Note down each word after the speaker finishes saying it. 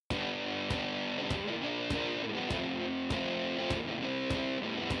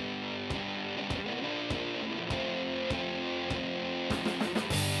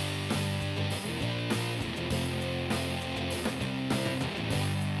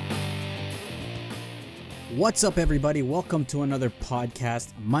What's up, everybody? Welcome to another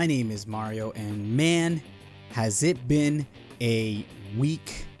podcast. My name is Mario, and man, has it been a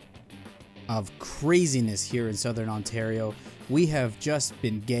week of craziness here in Southern Ontario. We have just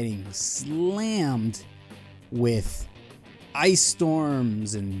been getting slammed with ice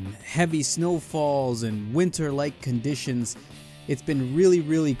storms and heavy snowfalls and winter-like conditions. It's been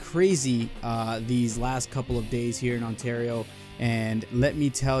really crazy these last couple of days here in Ontario, and let me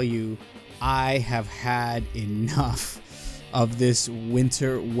tell you, I have had enough of this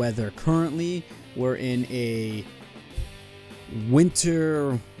winter weather. Currently, we're in a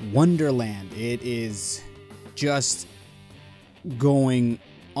winter wonderland. It is just going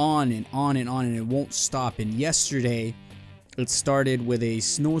on and on and on, and it won't stop. And yesterday, it started with a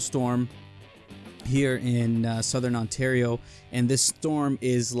snowstorm here in Southern Ontario, and this storm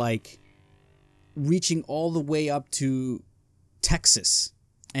is like reaching all the way up to Texas.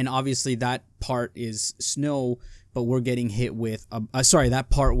 And obviously that part is snow, but we're getting hit with, that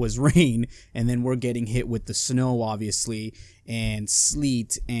part was rain, and then we're getting hit with the snow, obviously, and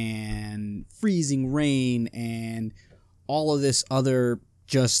sleet, and freezing rain, and all of this other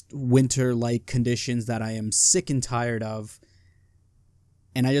just winter-like conditions that I am sick and tired of,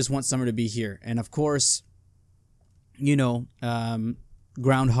 and I just want summer to be here. And of course, Groundhog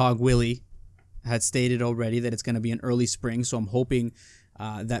Willie had stated already that it's going to be an early spring, so I'm hoping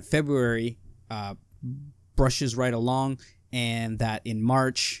that February brushes right along, and that in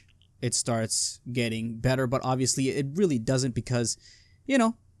March it starts getting better. But obviously it really doesn't, because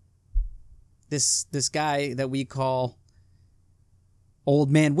this guy that we call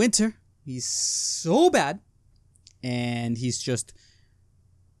Old Man Winter, he's so bad, and he's just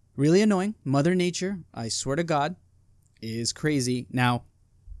really annoying. Mother Nature, I swear to God, is crazy. Now,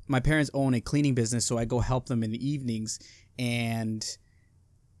 my parents own a cleaning business, so I go help them in the evenings, and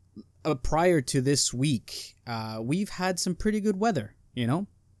prior to this week, we've had some pretty good weather,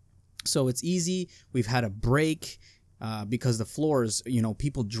 so it's easy. We've had a break because the floors,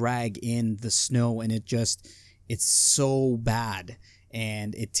 people drag in the snow, and it's so bad,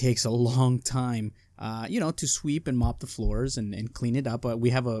 and it takes a long time, to sweep and mop the floors and clean it up. But we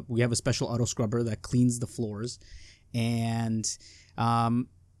have a special auto scrubber that cleans the floors, and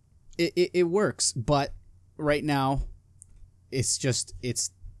it works. But right now, it's just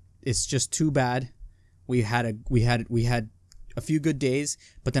too bad. We had a few good days,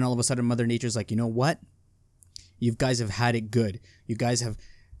 but then all of a sudden Mother Nature's like, you know what? You guys have had it good. You guys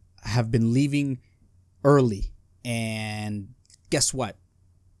have been leaving early, and guess what?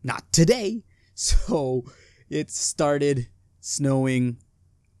 Not today. So it started snowing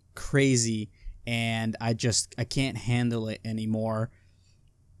crazy, and I can't handle it anymore.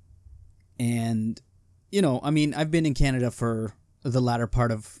 And I've been in Canada for the latter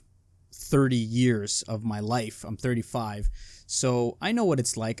part of 30 years of my life. I'm 35, so I know what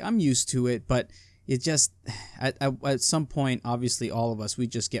it's like. I'm used to it, but it just at some point, obviously all of us, we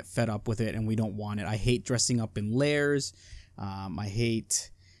just get fed up with it, and we don't want it. I hate dressing up in layers. I hate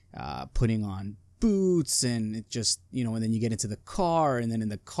putting on boots, and it just and then you get into the car, and then in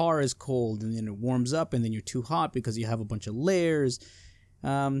the car is cold, and then it warms up, and then you're too hot because you have a bunch of layers.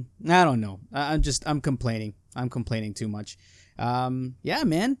 I don't know. I'm complaining. I'm complaining too much. Yeah,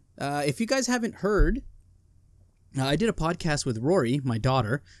 man. If you guys haven't heard, I did a podcast with Rory, my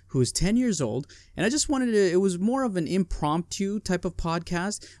daughter, who is 10 years old, and I just wanted to, it was more of an impromptu type of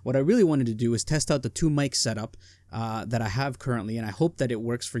podcast. What I really wanted to do is test out the 2 mic setup that I have currently, and I hope that it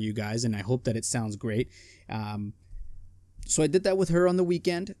works for you guys, and I hope that it sounds great. So I did that with her on the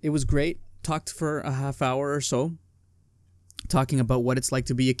weekend. It was great. Talked for a half hour or so, talking about what it's like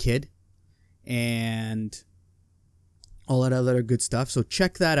to be a kid, and all that other good stuff. So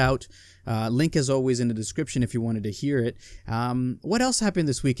check that out. Link as always in the description if you wanted to hear it. What else happened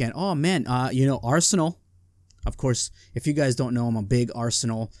this weekend? Oh man, Arsenal. Of course, if you guys don't know, I'm a big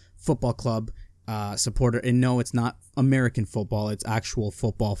Arsenal Football Club supporter. And no, it's not American football. It's actual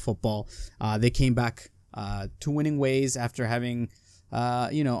football. They came back to winning ways after having,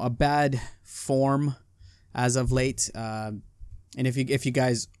 a bad form as of late. And if you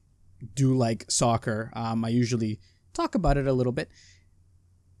guys do like soccer, I usually talk about it a little bit.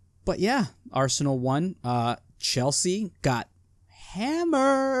 But yeah, Arsenal won. Chelsea got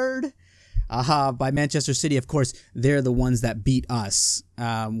hammered by Manchester City. Of course, they're the ones that beat us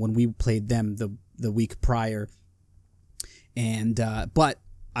when we played them the week prior. And but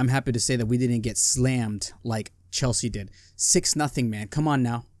I'm happy to say that we didn't get slammed like Chelsea did. 6-0, man. Come on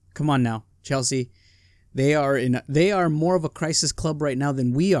now, Chelsea. They are more of a crisis club right now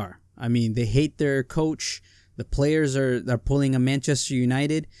than we are. I mean, they hate their coach. The players are pulling a Manchester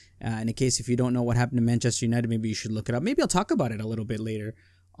United. And in case if you don't know what happened to Manchester United, maybe you should look it up. Maybe I'll talk about it a little bit later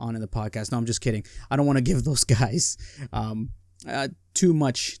on in the podcast. No, I'm just kidding. I don't want to give those guys too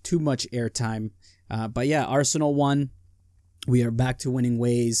much airtime. But yeah, Arsenal won. We are back to winning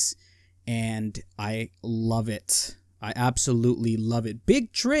ways, and I love it. I absolutely love it.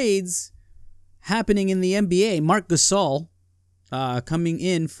 Big trades happening in the NBA. Marc Gasol coming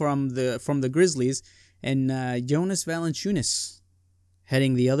in from the Grizzlies, and Jonas Valanciunas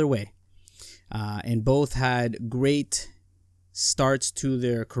heading the other way. And both had great starts to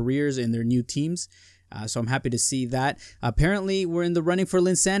their careers and their new teams. So I'm happy to see that. Apparently, we're in the running for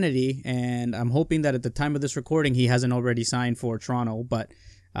Linsanity, and I'm hoping that at the time of this recording, he hasn't already signed for Toronto. But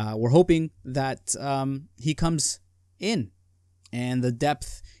we're hoping that he comes in. And the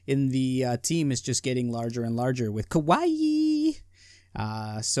depth in the team is just getting larger and larger with Kawhi.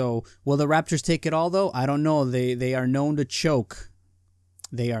 So will the Raptors take it all, though? I don't know. They are known to choke.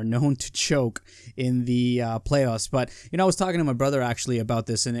 They are known to choke in the playoffs. But, I was talking to my brother actually about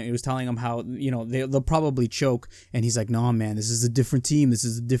this, and he was telling him how, they'll probably choke. And he's like, no, man, this is a different team. This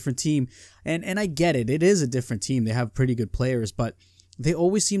is a different team. And I get it. It is a different team. They have pretty good players, but they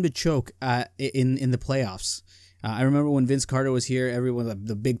always seem to choke in the playoffs. I remember when Vince Carter was here, everyone,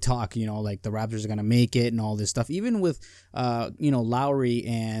 the big talk, like the Raptors are going to make it and all this stuff. Even with, Lowry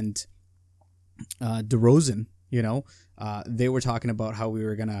and DeRozan, they were talking about how we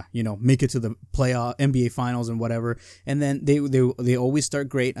were going to, make it to the playoff NBA finals and whatever. And then they always start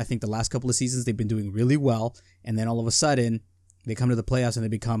great. I think the last couple of seasons they've been doing really well. And then all of a sudden they come to the playoffs and they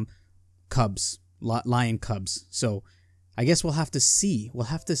become Cubs, Lion Cubs. So I guess we'll have to see. We'll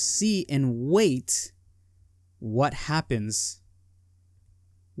have to see and wait what happens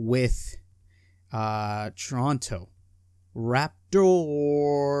with Toronto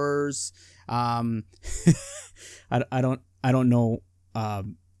Raptors. I don't know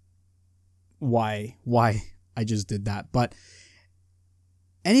why I just did that, but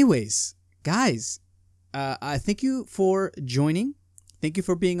anyways, guys, I thank you for joining. Thank you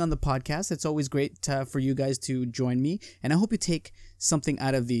for being on the podcast. It's always great for you guys to join me, and I hope you take something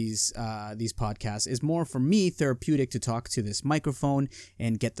out of these podcasts. It's more for me therapeutic to talk to this microphone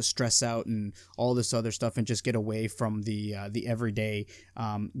and get the stress out and all this other stuff, and just get away from the everyday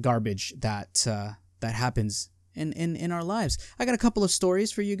garbage that happens in our lives. I got a couple of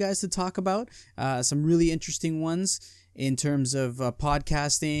stories for you guys to talk about. Some really interesting ones in terms of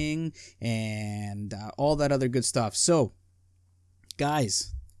podcasting and all that other good stuff. So,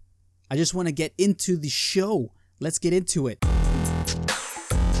 guys, I just want to get into the show. Let's get into it.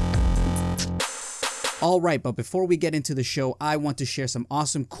 All right, but before we get into the show, I want to share some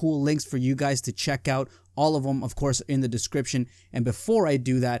awesome, cool links for you guys to check out. All of them, of course, in the description. And before I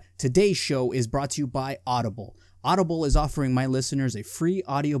do that, today's show is brought to you by Audible. Audible is offering my listeners a free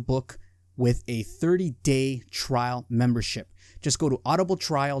audiobook with a 30-day trial membership. Just go to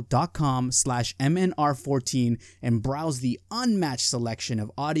audibletrial.com/MNR14 and browse the unmatched selection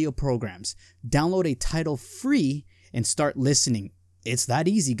of audio programs. Download a title free and start listening. It's that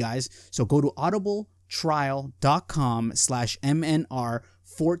easy, guys. So go to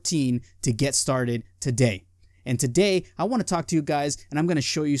audibletrial.com/MNR14 to get started today. And today, I want to talk to you guys, and I'm going to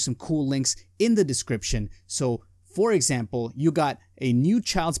show you some cool links in the description. So, for example, you got a new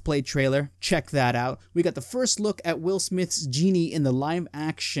Child's Play trailer. Check that out. We got the first look at Will Smith's genie in the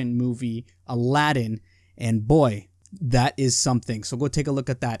live-action movie Aladdin. And boy, that is something. So go take a look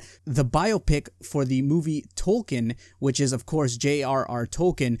at that. The biopic for the movie Tolkien, which is, of course, J.R.R.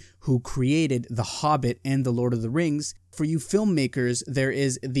 Tolkien, who created The Hobbit and The Lord of the Rings. For you filmmakers, there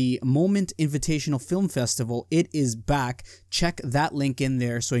is the Moment Invitational Film Festival. It is back. Check that link in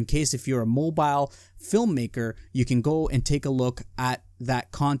there. So in case if you're a mobile filmmaker, you can go and take a look at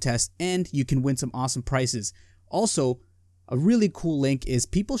that contest and you can win some awesome prizes. Also, a really cool link is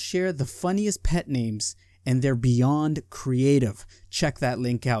people share the funniest pet names and they're beyond creative. Check that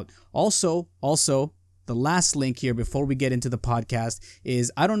link out. Also, the last link here before we get into the podcast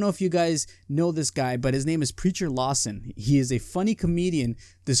is, I don't know if you guys know this guy, but his name is Preacher Lawson. He is a funny comedian,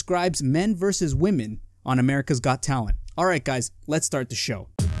 describes men versus women on America's Got Talent. All right, guys, let's start the show.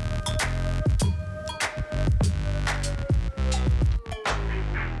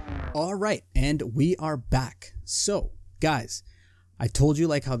 All right, and we are back. So, guys, I told you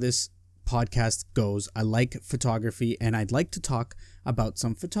like how this podcast goes. I like photography, and I'd like to talk about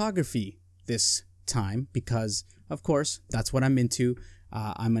some photography this time because, of course, that's what I'm into.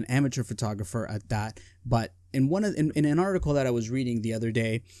 I'm an amateur photographer at that. But in an article that I was reading the other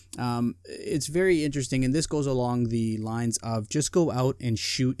day, it's very interesting, and this goes along the lines of just go out and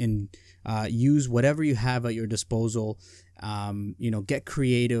shoot and use whatever you have at your disposal Get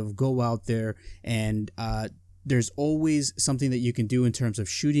creative, go out there, and there's always something that you can do in terms of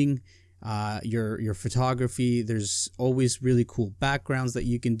shooting your photography. There's always really cool backgrounds that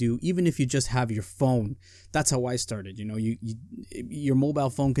you can do, even if you just have your phone. That's how I started. Your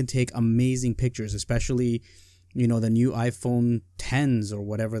mobile phone can take amazing pictures, especially the new iPhone 10s or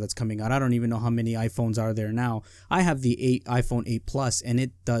whatever that's coming out. I don't even know how many iPhones are there now. I have the iPhone 8 Plus, and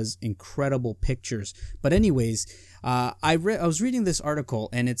it does incredible pictures. But anyways, I was reading this article,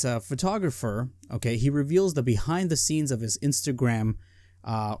 and it's a photographer. Okay, he reveals the behind the scenes of his Instagram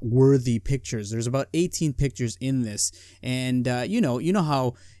worthy pictures. There's about 18 pictures in this, and you know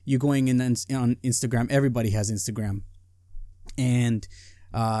how you're going in on Instagram. Everybody has Instagram, and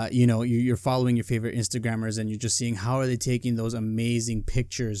you're following your favorite Instagrammers, and you're just seeing how are they taking those amazing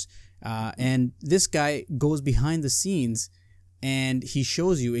pictures. And this guy goes behind the scenes, and he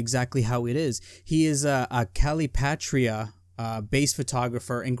shows you exactly how it is. He is a Calipatria based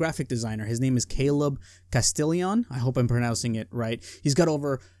photographer and graphic designer. His name is Caleb Castillon. I hope I'm pronouncing it right. He's got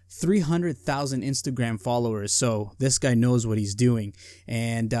over 300,000 Instagram followers, so this guy knows what he's doing.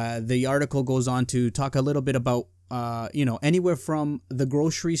 And the article goes on to talk a little bit about anywhere from the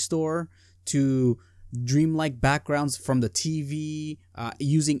grocery store to dreamlike backgrounds from the TV,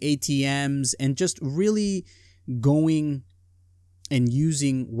 using ATMs, and just really going and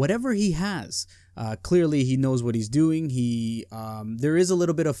using whatever he has. Clearly, he knows what he's doing. There is a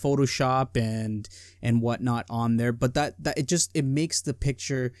little bit of Photoshop and whatnot on there, but that it makes the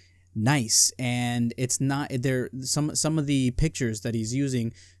picture nice. And it's not there. Some of the pictures that he's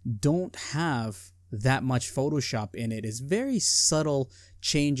using don't have that much Photoshop in it. It's very subtle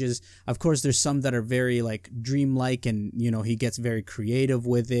changes. Of course, there's some that are very like dreamlike, and he gets very creative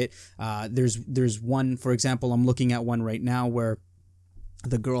with it. There's one, for example, I'm looking at one right now where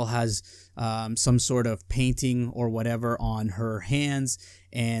the girl has some sort of painting or whatever on her hands,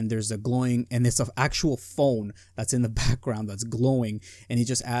 and there's a glowing, and it's an actual phone that's in the background that's glowing, and he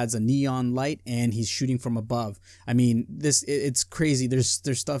just adds a neon light, and he's shooting from above. I mean, it's crazy. There's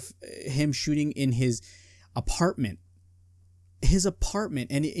stuff, him shooting in his apartment,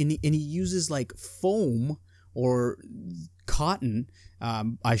 and he uses like foam or cotton,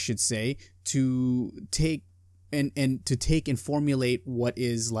 I should say, to take and formulate what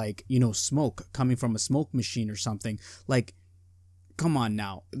is like, smoke coming from a smoke machine or something. Like, come on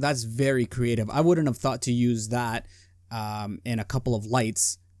now, that's very creative. I wouldn't have thought to use that and a couple of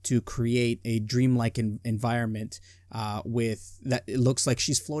lights to create a dreamlike environment with that. It looks like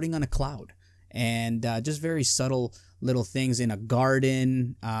she's floating on a cloud, and just very subtle little things in a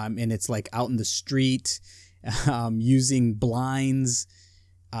garden, and it's like out in the street, using blinds.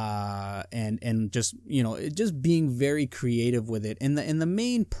 And just just being very creative with it, and the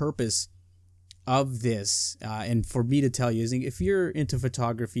main purpose of this, and for me to tell you, is if you're into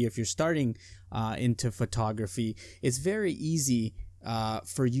photography, if you're starting into photography, it's very easy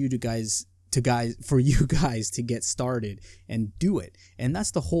for you guys to get started and do it, and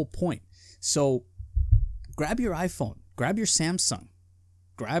that's the whole point. So grab your iPhone, grab your Samsung,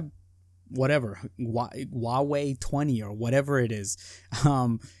 grab whatever, Huawei 20 or whatever it is.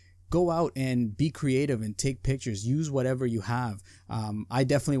 Go out and be creative and take pictures. Use whatever you have. I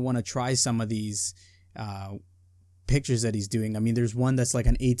definitely want to try some of these pictures that he's doing. I mean, there's one that's like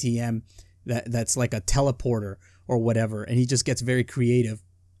an ATM that's like a teleporter or whatever, and he just gets very creative.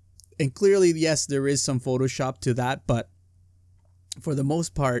 And clearly, yes, there is some Photoshop to that, but for the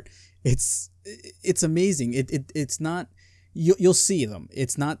most part, it's amazing. It's not, you'll see them.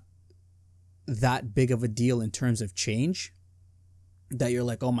 It's not that big of a deal in terms of change that you're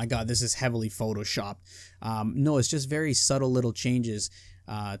like, oh my god, this is heavily photoshopped. No, it's just very subtle little changes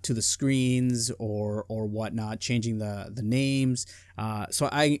to the screens or whatnot, changing the names. So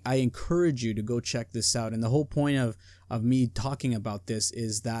I encourage you to go check this out. And the whole point of me talking about this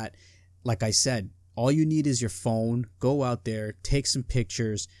is that, like I said, all you need is your phone. Go out there, take some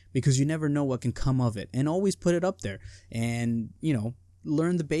pictures, because you never know what can come of it, and always put it up there. And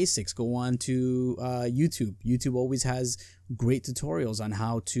learn the basics. Go on to YouTube. YouTube always has great tutorials on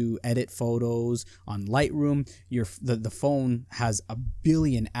how to edit photos on Lightroom. The phone has a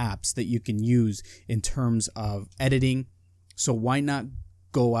billion apps that you can use in terms of editing. So why not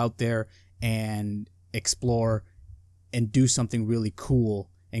go out there and explore and do something really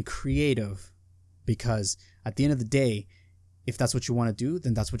cool and creative? Because at the end of the day, if that's what you want to do,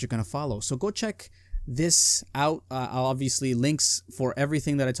 then that's what you're going to follow. So go check this out. Obviously, links for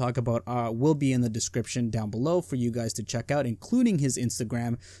everything that I talk about will be in the description down below for you guys to check out, including his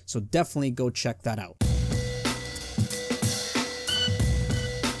Instagram. So definitely go check that out.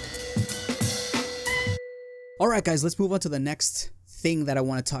 All right, guys, let's move on to the next thing that I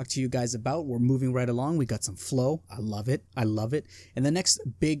want to talk to you guys about. We're moving right along. We got some flow. I love it. And the next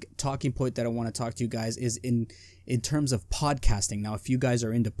big talking point that I want to talk to you guys is in terms of podcasting. Now, if you guys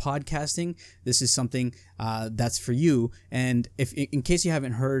are into podcasting, this is something that's for you. And if in case you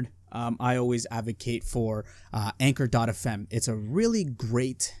haven't heard, I always advocate for Anchor.fm. It's a really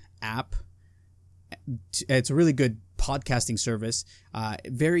great app. It's a really good podcasting service.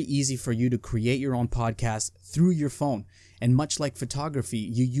 Very easy for you to create your own podcast through your phone. And much like photography,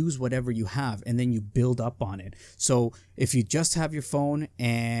 you use whatever you have and then you build up on it. So if you just have your phone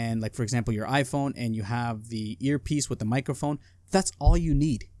and, like, for example, your iPhone, and you have the earpiece with the microphone, that's all you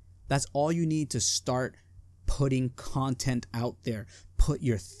need. That's all you need to start putting content out there. Put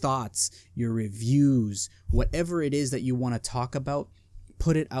your thoughts, your reviews, whatever it is that you want to talk about,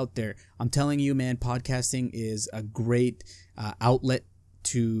 put it out there. I'm telling you, man, podcasting is a great outlet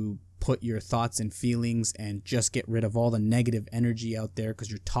to put your thoughts and feelings and just get rid of all the negative energy out there,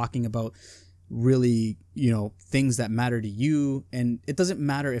 because you're talking about really, things that matter to you. And it doesn't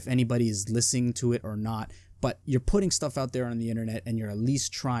matter if anybody is listening to it or not, but you're putting stuff out there on the internet and you're at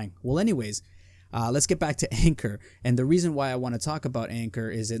least trying. Well, anyways, let's get back to Anchor. And the reason why I want to talk about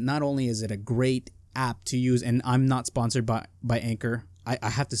Anchor is that not only is it a great app to use, and I'm not sponsored by Anchor.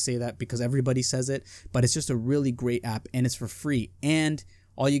 I have to say that because everybody says it, but it's just a really great app and it's for free. And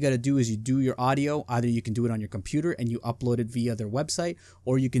all you got to do is you do your audio. Either you can do it on your computer and you upload it via their website,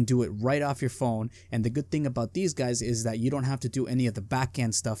 or you can do it right off your phone. And the good thing about these guys is that you don't have to do any of the back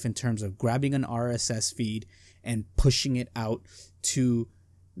end stuff in terms of grabbing an RSS feed and pushing it out to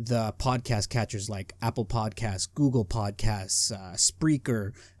the podcast catchers like Apple Podcasts, Google Podcasts,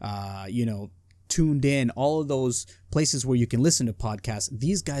 Spreaker, Tuned In, all of those places where you can listen to podcasts.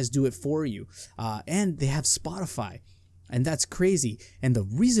 These guys do it for you. And they have Spotify. And that's crazy. And the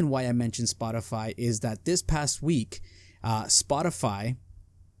reason why I mentioned Spotify is that this past week, Spotify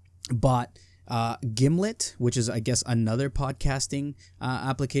bought Gimlet, which is, I guess, another podcasting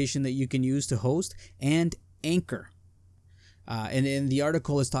application that you can use to host, and Anchor. And the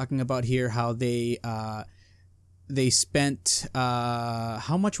article is talking about here how they spent,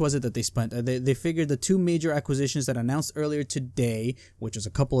 how much was it that they spent? They figured the two major acquisitions that announced earlier today, which was a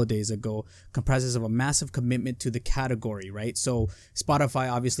couple of days ago, comprises of a massive commitment to the category, right? So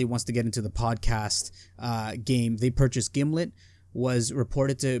Spotify obviously wants to get into the podcast game. They purchased Gimlet, was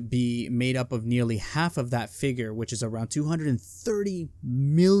reported to be made up of nearly half of that figure, which is around 230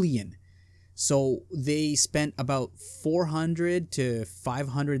 million. So they spent about 400 to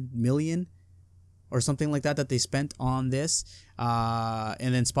 500 million or something like that they spent on this.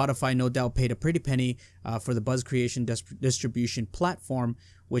 And then Spotify no doubt paid a pretty penny for the Buzz Creation distribution platform,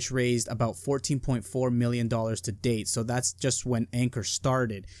 which raised about $14.4 million to date. So that's just when Anchor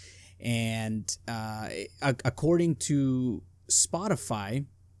started. And according to Spotify,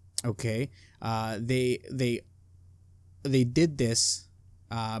 okay, they did this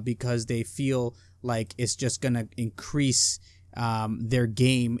because they feel like it's just going to increase their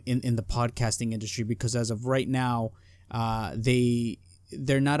game in the podcasting industry, because as of right now,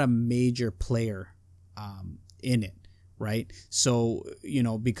 they're not a major player in it, right? So,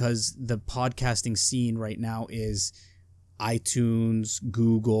 because the podcasting scene right now is iTunes,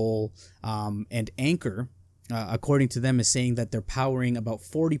 Google, and Anchor, according to them, is saying that they're powering about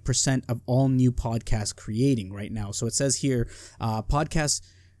 40% of all new podcast creating right now. So it says here, Podcast's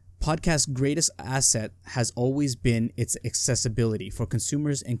greatest asset has always been its accessibility for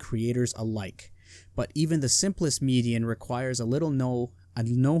consumers and creators alike. But even the simplest medium requires a little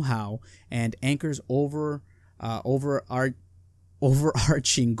know-how, and Anchor's overarching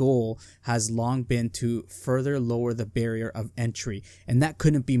goal has long been to further lower the barrier of entry. And that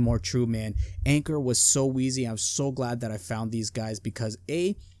couldn't be more true, man. Anchor was so easy. I'm so glad that I found these guys because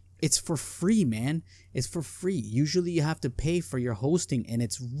it's for free, man. It's for free. Usually you have to pay for your hosting and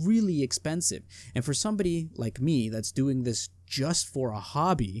it's really expensive. And for somebody like me that's doing this just for a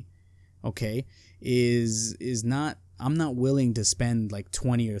hobby, okay, I'm not willing to spend like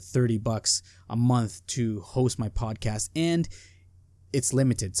 20 or 30 bucks a month to host my podcast. And it's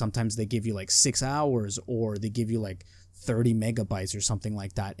limited. Sometimes they give you like 6 hours or they give you like 30 megabytes or something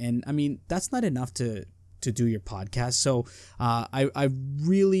like that. And I mean, that's not enough to do your podcast. So I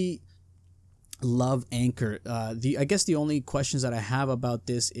really love Anchor. I guess the only questions that I have about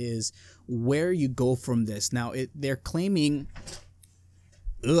this is where you go from this. Now they're claiming,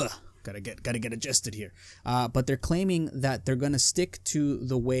 gotta get adjusted here. But they're claiming that they're gonna stick to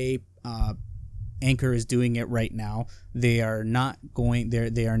the way Anchor is doing it right now. They are not going.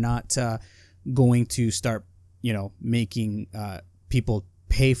 They are not going to start, making people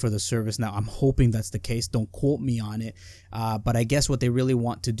pay for the service. Now, I'm hoping that's the case. Don't quote me on it. But I guess what they really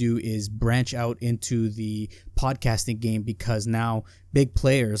want to do is branch out into the podcasting game, because now big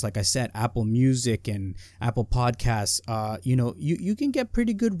players, like I said, Apple Music and Apple Podcasts, you can get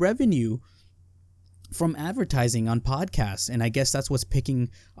pretty good revenue from advertising on podcasts. And I guess that's what's picking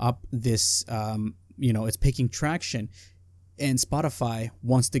up this, it's picking traction. And Spotify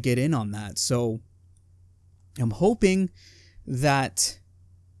wants to get in on that. So I'm hoping that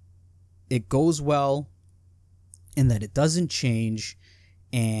it goes well and that it doesn't change,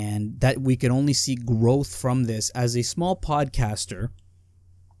 and that we can only see growth from this. As a small podcaster,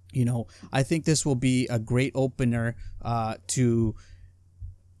 I think this will be a great opener to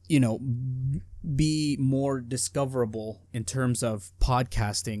be more discoverable in terms of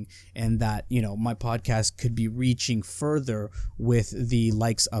podcasting, and that my podcast could be reaching further with the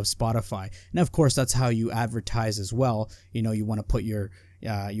likes of Spotify. And of course, that's how you advertise as well. You want to put your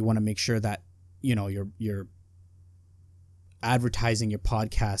you want to make sure that you're advertising your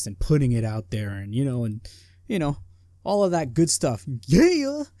podcast and putting it out there, and all of that good stuff.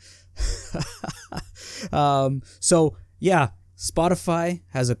 Yeah. So yeah, Spotify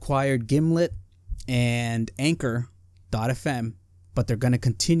has acquired Gimlet and Anchor.fm, but they're going to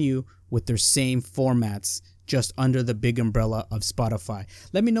continue with their same formats just under the big umbrella of Spotify.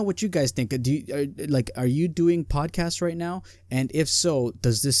 Let me know what you guys think. Are you doing podcasts right now? And if so,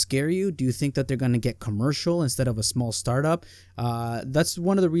 does this scare you? Do you think that they're going to get commercial instead of a small startup? That's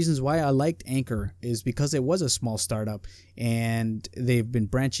one of the reasons why I liked Anchor, is because it was a small startup, and they've been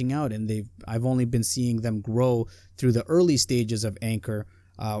branching out, and I've only been seeing them grow through the early stages of Anchor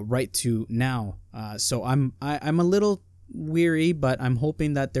right to now. So I'm a little weary, but I'm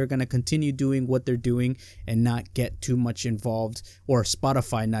hoping that they're going to continue doing what they're doing and not get too much involved, or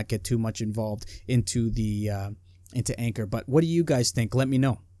Spotify not get too much involved into Anchor. But what do you guys think? Let me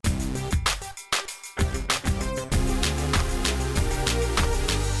know.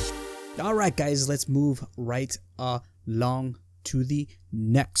 All right, guys, let's move right along to the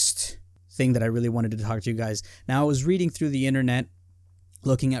next thing that I really wanted to talk to you guys. Now, I was reading through the internet,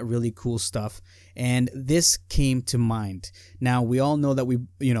 looking at really cool stuff, and this came to mind. Now, we all know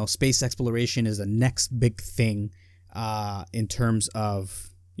that space exploration is the next big thing in terms of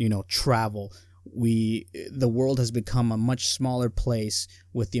travel. The world has become a much smaller place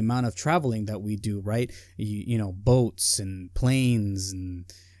with the amount of traveling that we do, right? Boats and planes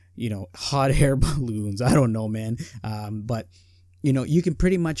and hot air balloons. I don't know, man. But you can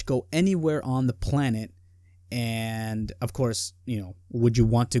pretty much go anywhere on the planet. And of course, would you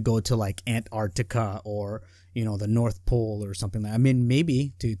want to go to like Antarctica or, the North Pole or something like that? I mean,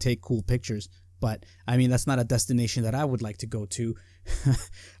 maybe to take cool pictures, but I mean, that's not a destination that I would like to go to.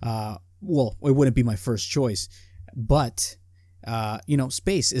 Well, it wouldn't be my first choice, but,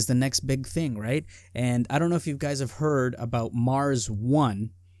 space is the next big thing, right? And I don't know if you guys have heard about Mars One,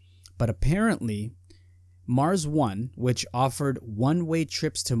 but apparently Mars One, which offered one-way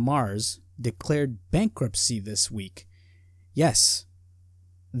trips to Mars, declared bankruptcy this week. Yes,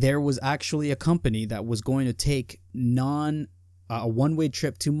 there was actually a company that was going to take a one-way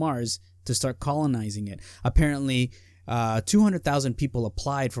trip to Mars to start colonizing it. Apparently, 200,000 people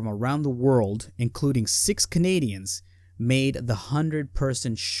applied from around the world, including 6 Canadians, made the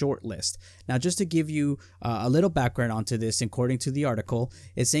 100-person shortlist. Now, just to give you a little background onto this, according to the article,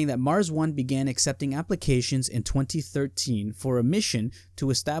 it's saying that Mars One began accepting applications in 2013 for a mission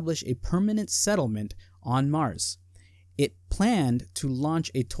to establish a permanent settlement on Mars. It planned to launch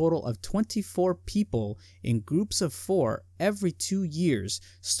a total of 24 people in groups of 4 every 2 years,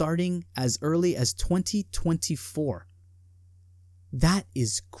 starting as early as 2024. That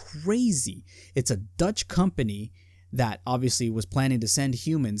is crazy. It's a Dutch company that obviously was planning to send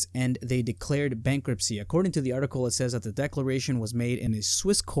humans, and they declared bankruptcy. According to the article, it says that the declaration was made in a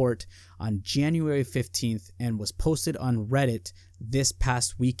Swiss court on January 15th and was posted on Reddit this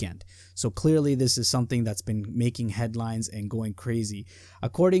past weekend. So clearly this is something that's been making headlines and going crazy.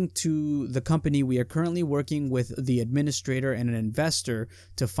 According to the company, we are currently working with the administrator and an investor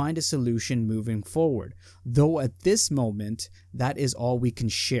to find a solution moving forward. Though at this moment, that is all we can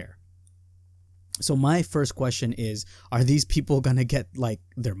share. So my first question is, are these people going to get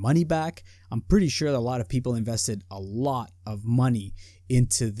their money back? I'm pretty sure that a lot of people invested a lot of money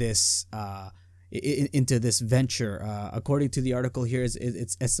into this venture. According to the article here,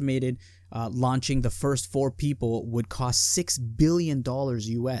 it's estimated launching the first 4 people would cost $6 billion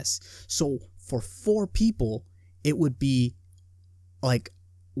US. So for 4 people, it would be like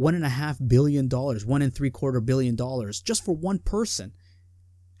 $1.5 billion, $1.75 billion just for one person.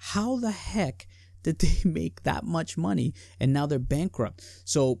 How the heck did they make that much money and now they're bankrupt?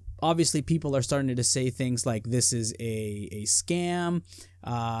 So obviously people are starting to say things like this is a scam.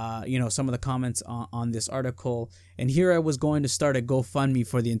 Some of the comments on this article. And here I was going to start a GoFundMe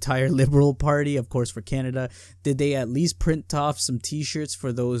for the entire Liberal Party, of course, for Canada. Did they at least print off some t-shirts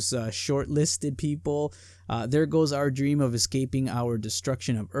for those shortlisted people? There goes our dream of escaping our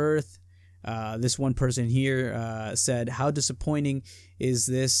destruction of Earth. This one person here said, how disappointing is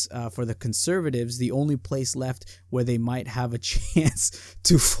this for the Conservatives, the only place left where they might have a chance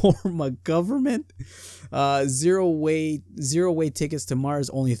to form a government? Zero way tickets to Mars,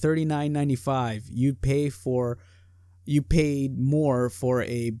 only $39.95. You paid more for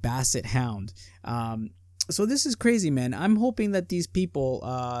a Basset Hound. So this is crazy, man. I'm hoping that these people,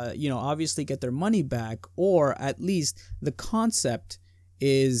 obviously get their money back, or at least the concept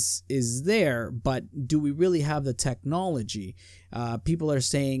is there, but do we really have the technology? People are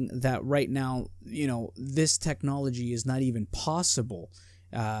saying that right now, this technology is not even possible.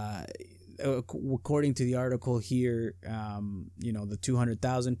 According to the article here, the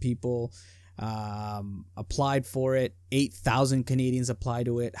 200,000 people applied for it. 8,000 Canadians applied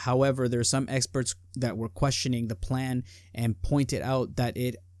to it. However, there are some experts that were questioning the plan and pointed out that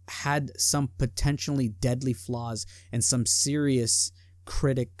it had some potentially deadly flaws and some serious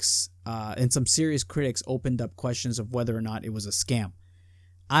critics opened up questions of whether or not it was a scam.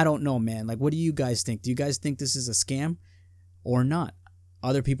 I don't know, man. Like, what do you guys think? Do you guys think this is a scam or not?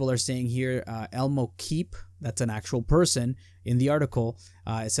 Other people are saying here, Elmo Keep, that's an actual person in the article.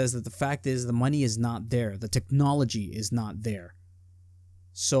 It says that the fact is the money is not there. The technology is not there.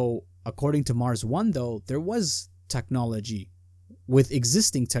 So according to Mars One, though, there was technology with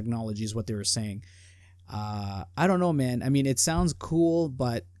existing technology is what they were saying. I don't know, man. I mean, it sounds cool,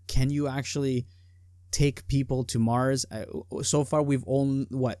 but can you actually take people to Mars? So far, we've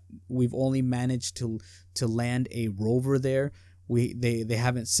only managed to land a rover there. They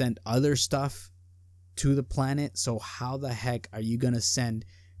haven't sent other stuff to the planet. So how the heck are you gonna send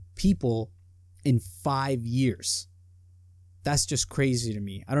people in 5 years? That's just crazy to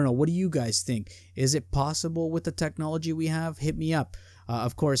me. I don't know. What do you guys think? Is it possible with the technology we have? Hit me up.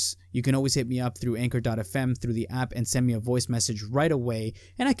 Of course, you can always hit me up through anchor.fm, through the app, and send me a voice message right away,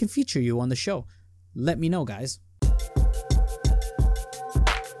 and I can feature you on the show. Let me know, guys.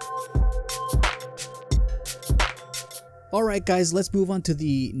 All right, guys, let's move on to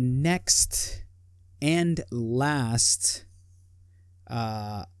the next and last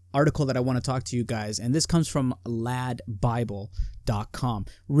article that I want to talk to you guys, and this comes from ladbible.com.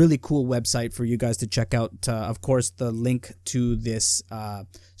 Really cool website for you guys to check out. Of course, the link to this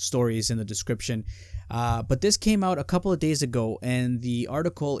story is in the description. But this came out a couple of days ago, and the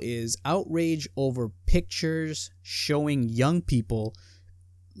article is outrage over pictures showing young people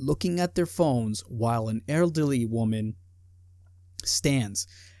looking at their phones while an elderly woman stands.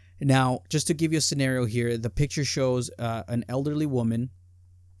 Now, just to give you a scenario here, the picture shows an elderly woman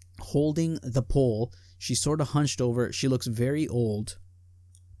holding the pole. She's sort of hunched over. She looks very old.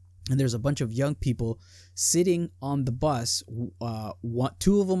 And there's a bunch of young people sitting on the bus.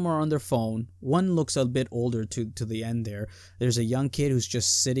 Two of them are on their phone. One looks a bit older to the end there. There's a young kid who's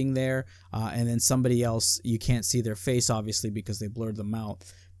just sitting there. And then somebody else, you can't see their face, obviously, because they blurred them out.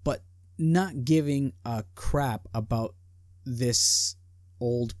 But not giving a crap about this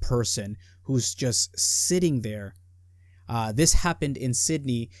old person who's just sitting there. This happened in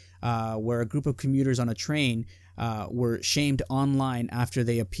Sydney, where a group of commuters on a train were shamed online after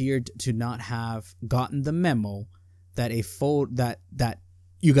they appeared to not have gotten the memo that that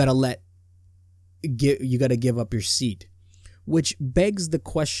you gotta give up your seat, which begs the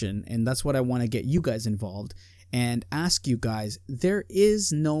question, and that's what I want to get you guys involved and ask you guys. There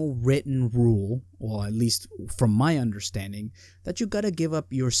is no written rule, well, at least from my understanding, that you gotta give up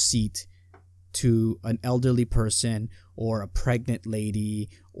your seat to an elderly person or a pregnant lady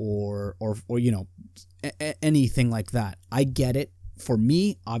or anything like that. I get it. For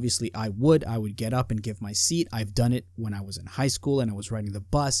me, obviously, I would get up and give my seat. I've done it when I was in high school and I was riding the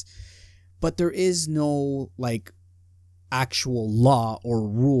bus. But there is no actual law or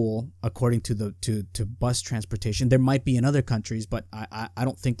rule according to to bus transportation. There might be in other countries, but I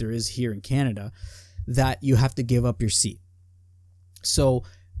don't think there is here in Canada, that you have to give up your seat. So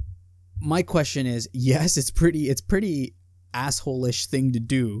my question is, yes, it's pretty asshole-ish thing to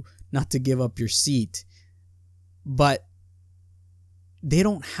do, not to give up your seat, but they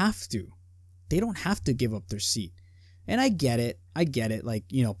don't have to. They don't have to give up their seat. And I get it.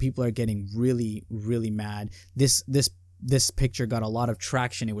 People are getting really, really mad. This this picture got a lot of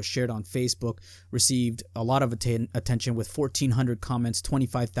traction. It was shared on Facebook, received a lot of attention with 1,400 comments,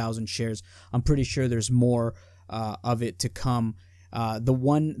 25,000 shares. I'm pretty sure there's more of it to come. The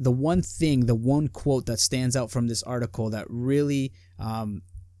one quote that stands out from this article that really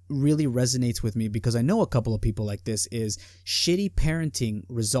resonates with me, because I know a couple of people like this, is shitty parenting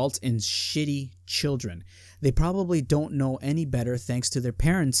results in shitty children. They probably don't know any better thanks to their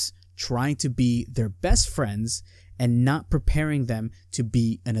parents trying to be their best friends and not preparing them to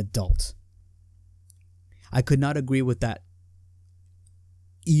be an adult. I could not agree with that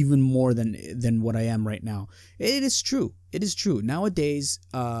even more than what I am right now. It is true. It is true. Nowadays,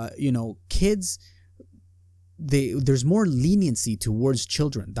 kids, there's more leniency towards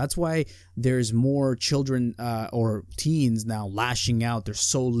children. That's why there's more children or teens now lashing out. They're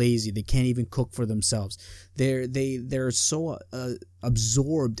so lazy, they can't even cook for themselves. They're so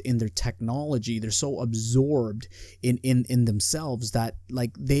absorbed in their technology. They're so absorbed in themselves that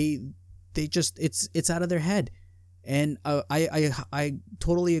like they just it's out of their head. And I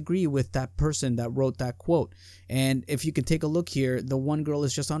totally agree with that person that wrote that quote. And if you can take a look here, the one girl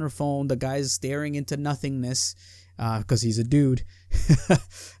is just on her phone. The guy's staring into nothingness because he's a dude.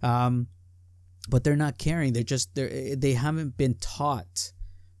 But they're not caring. They haven't been taught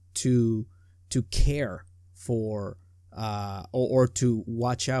to care for or to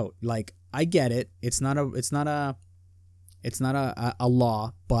watch out. Like, I get it. It's not a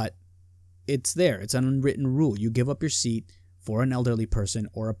law, but it's there. It's an unwritten rule. You give up your seat for an elderly person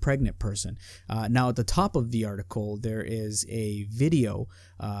or a pregnant person. Now, at the top of the article, there is a video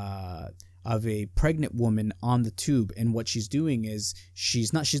of a pregnant woman on the tube, and what she's doing is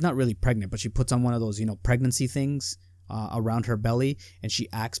she's not really pregnant, but she puts on one of those pregnancy things around her belly, and she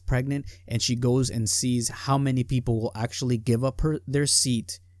acts pregnant, and she goes and sees how many people will actually give up their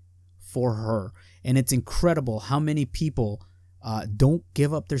seat for her. And it's incredible how many people don't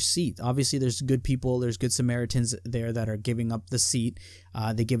give up their seat. Obviously, there's good people, there's good Samaritans there that are giving up the seat.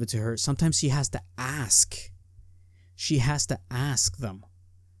 They give it to her. Sometimes she has to ask. She has to ask them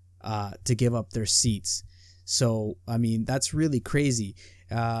to give up their seats. So, I mean, that's really crazy.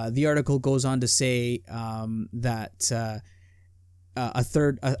 The article goes on to say that a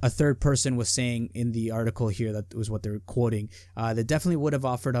third person was saying in the article here, that was what they're quoting, they definitely would have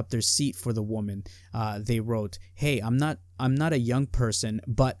offered up their seat for the woman. They wrote, "Hey, I'm not a young person,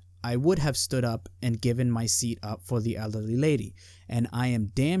 but I would have stood up and given my seat up for the elderly lady, and I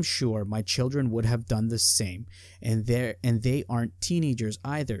am damn sure my children would have done the same. And they aren't teenagers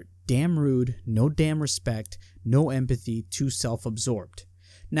either. Damn rude, no damn respect, no empathy, too self-absorbed."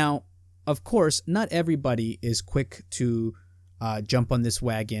 Now, of course, not everybody is quick to jump on this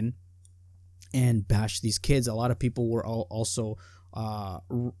wagon and bash these kids. A lot of people were also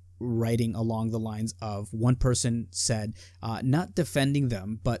writing along the lines of, one person said, not defending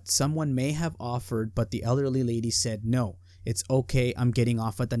them, but someone may have offered, but the elderly lady said, "No, it's okay, I'm getting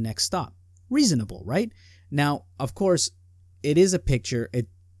off at the next stop." Reasonable, right? Now, of course, it is a picture. It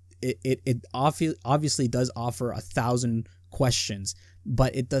obviously does offer 1,000 questions,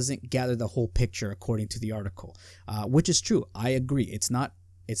 but it doesn't gather the whole picture according to the article, which is true. I agree. It's not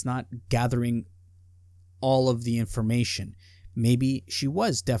gathering all of the information. Maybe she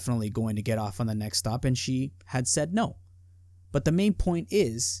was definitely going to get off on the next stop and she had said no. But the main point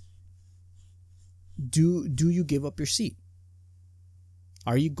is, do you give up your seat?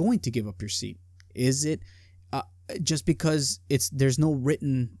 Are you going to give up your seat? Is it just because there's no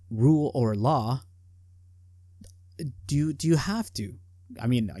written rule or law? Do you have to? I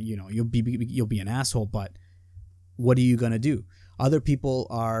mean, you'll be an asshole, but what are you gonna do? Other people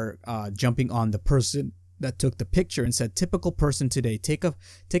are jumping on the person that took the picture and said, "Typical person today, take a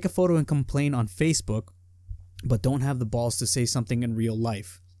photo and complain on Facebook, but don't have the balls to say something in real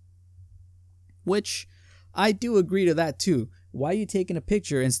life." Which I do agree to that too. Why are you taking a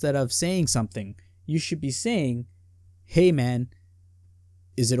picture instead of saying something? You should be saying, "Hey man,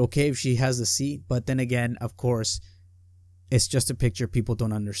 is it okay if she has a seat?" But then again, of course, it's just a picture. People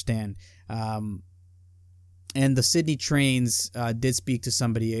don't understand. And the Sydney Trains did speak to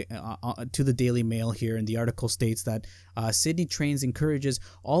somebody, to the Daily Mail here, and the article states that Sydney Trains encourages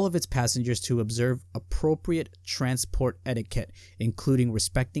all of its passengers to observe appropriate transport etiquette, including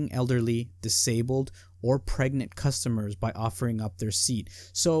respecting elderly, disabled, or pregnant customers by offering up their seat.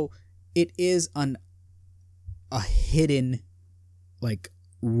 So it is a hidden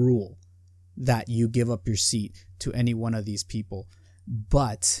rule that you give up your seat to any one of these people.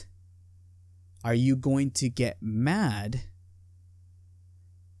 But are you going to get mad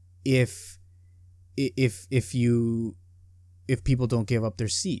if people don't give up their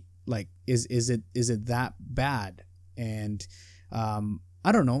seat? Like, is it that bad? And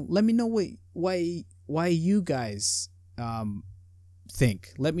I don't know. Let me know why you guys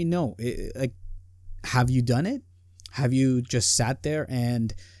think. Let me know. Like, have you done it? Have you just sat there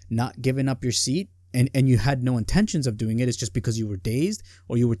and not given up your seat? And you had no intentions of doing it. It's just because you were dazed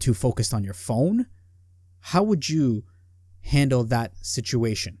or you were too focused on your phone. How would you handle that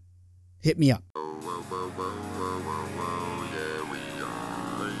situation? Hit me up.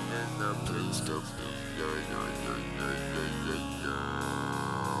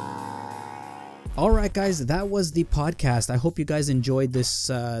 Alright guys, that was the podcast. I hope you guys enjoyed this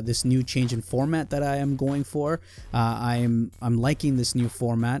this new change in format that I am going for. I'm liking this new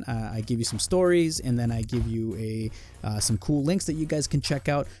format. I give you some stories and then I give you some cool links that you guys can check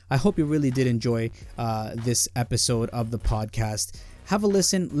out. I hope you really did enjoy this episode of the podcast. Have a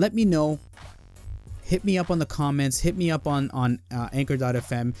listen. Let me know. Hit me up on the comments. Hit me up on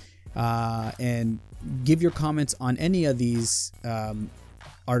Anchor.fm and give your comments on any of these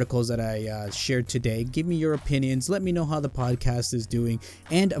articles that I shared today. Give me your opinions. Let me know how the podcast is doing.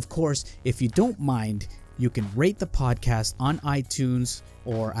 And of course, if you don't mind, you can rate the podcast on iTunes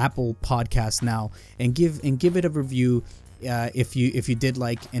or Apple Podcasts now and give it a review if you did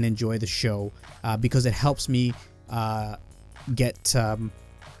like and enjoy the show, because it helps me get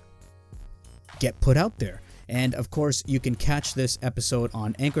put out there. And of course, you can catch this episode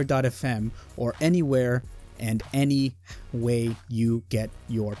on Anchor.fm or anywhere and any way you get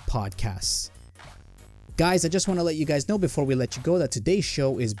your podcasts. Guys, I just want to let you guys know before we let you go that today's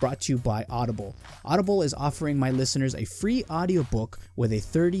show is brought to you by Audible. Audible is offering my listeners a free audiobook with a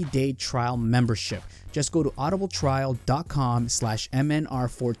 30-day trial membership. Just go to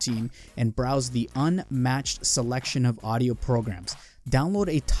audibletrial.com/MNR14 and browse the unmatched selection of audio programs. Download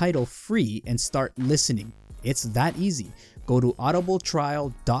a title free and start listening. It's that easy. Go to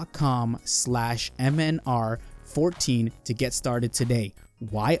audibletrial.com/MNR14 to get started today.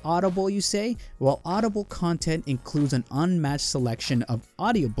 Why Audible, you say? Well, Audible content includes an unmatched selection of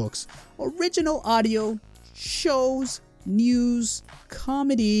audiobooks, original audio, shows, news,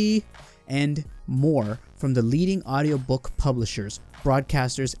 comedy, and more from the leading audiobook publishers,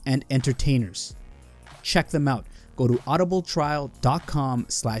 broadcasters, and entertainers. Check them out. Go to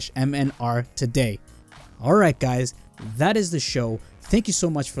audibletrial.com/MNR today. Alright guys, that is the show. Thank you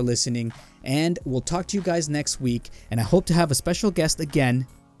so much for listening, and we'll talk to you guys next week, and I hope to have a special guest again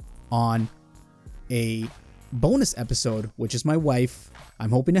on a bonus episode, which is my wife.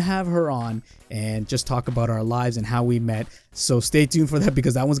 I'm hoping to have her on and just talk about our lives and how we met, so stay tuned for that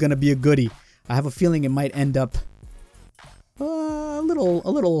because that one's going to be a goodie. I have a feeling it might end up a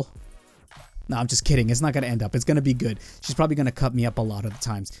little. No, I'm just kidding. It's not going to end up. It's going to be good. She's probably going to cut me up a lot of the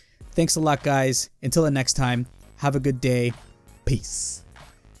times. Thanks a lot, guys. Until the next time, have a good day. Peace.